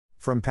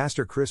From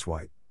Pastor Chris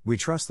White, we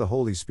trust the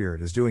Holy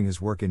Spirit is doing His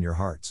work in your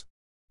hearts.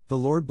 The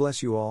Lord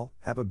bless you all,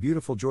 have a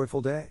beautiful joyful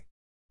day.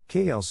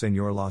 Que el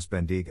Señor los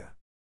bendiga.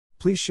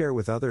 Please share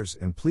with others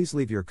and please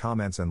leave your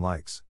comments and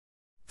likes.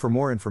 For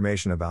more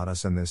information about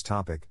us and this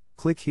topic,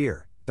 click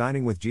here,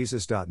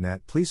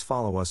 diningwithjesus.net. Please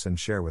follow us and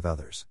share with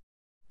others.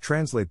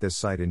 Translate this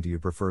site into your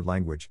preferred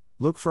language.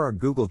 Look for our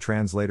Google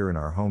Translator in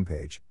our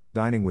homepage,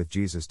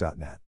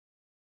 diningwithjesus.net.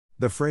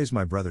 The phrase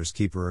 "my brother's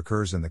keeper"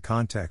 occurs in the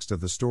context of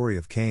the story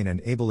of Cain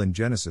and Abel in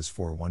Genesis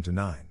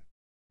 4:1-9.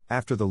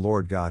 After the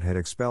Lord God had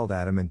expelled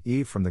Adam and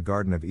Eve from the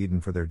Garden of Eden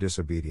for their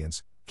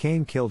disobedience,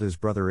 Cain killed his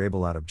brother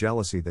Abel out of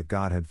jealousy that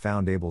God had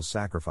found Abel's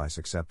sacrifice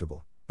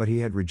acceptable, but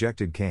he had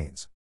rejected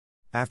Cain's.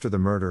 After the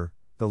murder,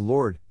 the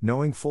Lord,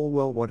 knowing full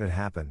well what had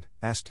happened,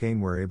 asked Cain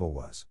where Abel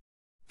was.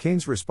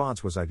 Cain's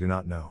response was, "I do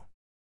not know.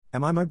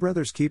 Am I my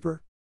brother's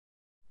keeper?"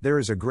 There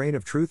is a grain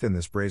of truth in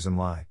this brazen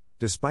lie,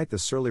 despite the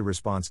surly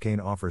response Cain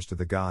offers to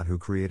the God who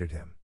created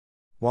him.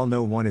 While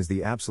no one is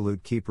the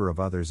absolute keeper of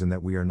others in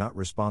that we are not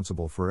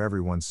responsible for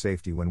everyone's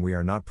safety when we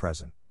are not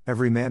present,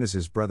 every man is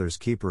his brother's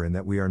keeper in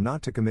that we are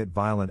not to commit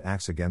violent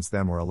acts against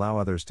them or allow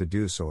others to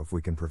do so if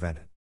we can prevent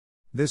it.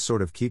 This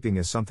sort of keeping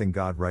is something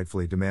God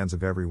rightfully demands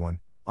of everyone,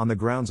 on the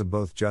grounds of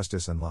both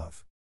justice and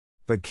love.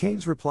 But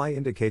Cain's reply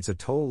indicates a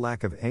total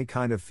lack of any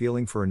kind of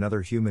feeling for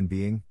another human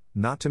being,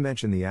 not to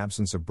mention the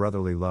absence of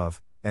brotherly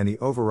love, and the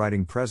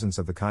overriding presence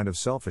of the kind of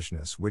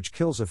selfishness which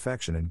kills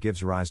affection and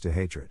gives rise to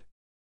hatred.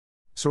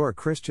 So are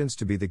Christians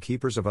to be the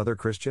keepers of other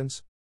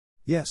Christians?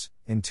 Yes,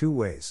 in two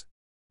ways.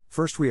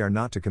 First, we are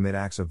not to commit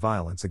acts of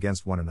violence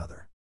against one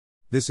another.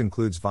 This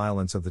includes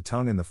violence of the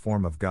tongue in the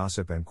form of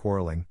gossip and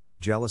quarreling,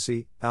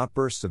 jealousy,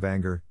 outbursts of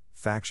anger,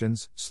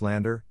 factions,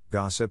 slander,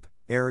 gossip,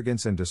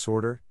 arrogance and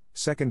disorder,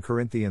 2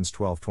 Corinthians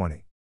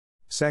 12:20.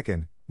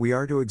 Second, we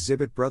are to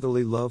exhibit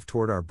brotherly love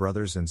toward our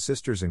brothers and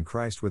sisters in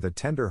Christ with a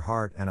tender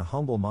heart and a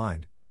humble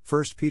mind,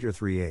 1 Peter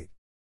 3:8.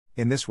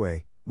 In this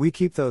way, we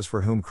keep those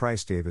for whom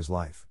Christ gave His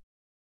life.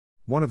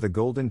 One of the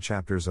golden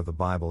chapters of the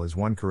Bible is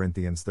 1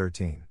 Corinthians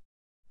 13.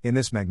 In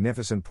this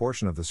magnificent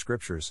portion of the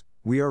Scriptures,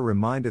 we are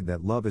reminded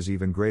that love is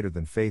even greater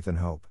than faith and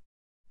hope.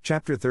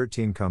 Chapter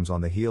 13 comes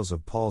on the heels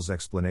of Paul's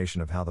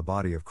explanation of how the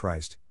body of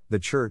Christ, the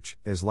Church,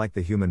 is like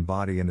the human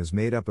body and is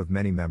made up of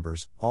many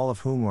members, all of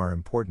whom are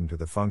important to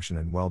the function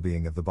and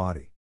well-being of the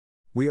body.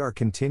 We are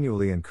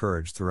continually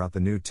encouraged throughout the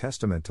New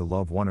Testament to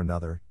love one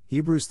another,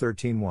 Hebrews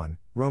 13:1,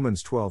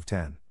 Romans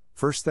 12:10,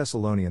 1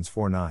 Thessalonians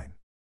 4:9.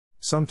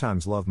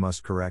 Sometimes love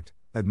must correct,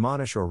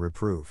 admonish or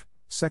reprove,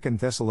 2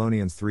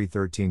 Thessalonians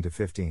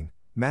 3:13-15,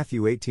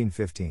 Matthew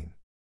 18:15.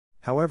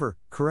 However,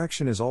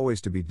 correction is always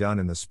to be done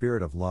in the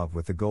spirit of love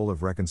with the goal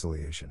of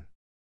reconciliation.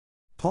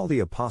 Paul the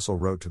Apostle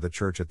wrote to the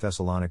church at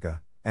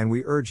Thessalonica, "And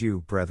we urge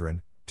you,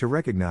 brethren, to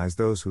recognize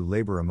those who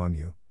labor among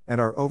you,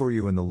 and are over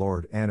you in the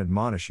Lord and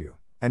admonish you,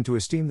 and to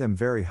esteem them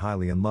very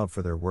highly in love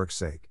for their work's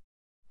sake.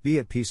 Be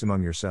at peace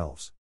among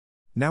yourselves.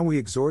 Now we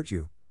exhort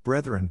you,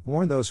 brethren,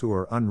 warn those who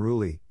are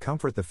unruly,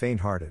 comfort the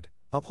faint-hearted,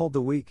 uphold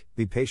the weak,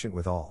 be patient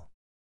with all.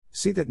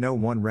 See that no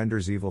one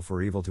renders evil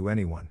for evil to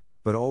anyone,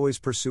 but always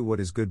pursue what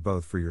is good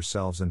both for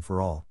yourselves and for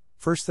all."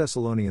 1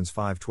 Thessalonians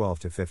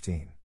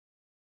 5:12-15.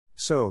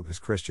 So, as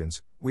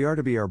Christians, we are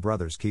to be our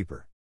brother's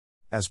keeper.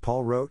 As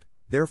Paul wrote,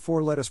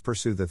 "Therefore let us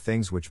pursue the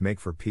things which make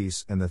for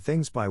peace and the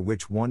things by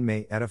which one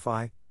may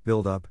edify,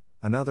 build up,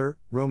 another."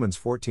 Romans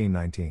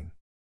 14:19.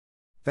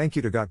 Thank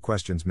you to Got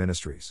Questions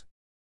Ministries.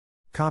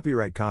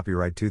 Copyright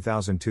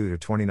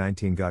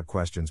 2002-2019 Got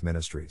Questions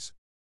Ministries.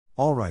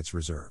 All rights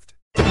reserved.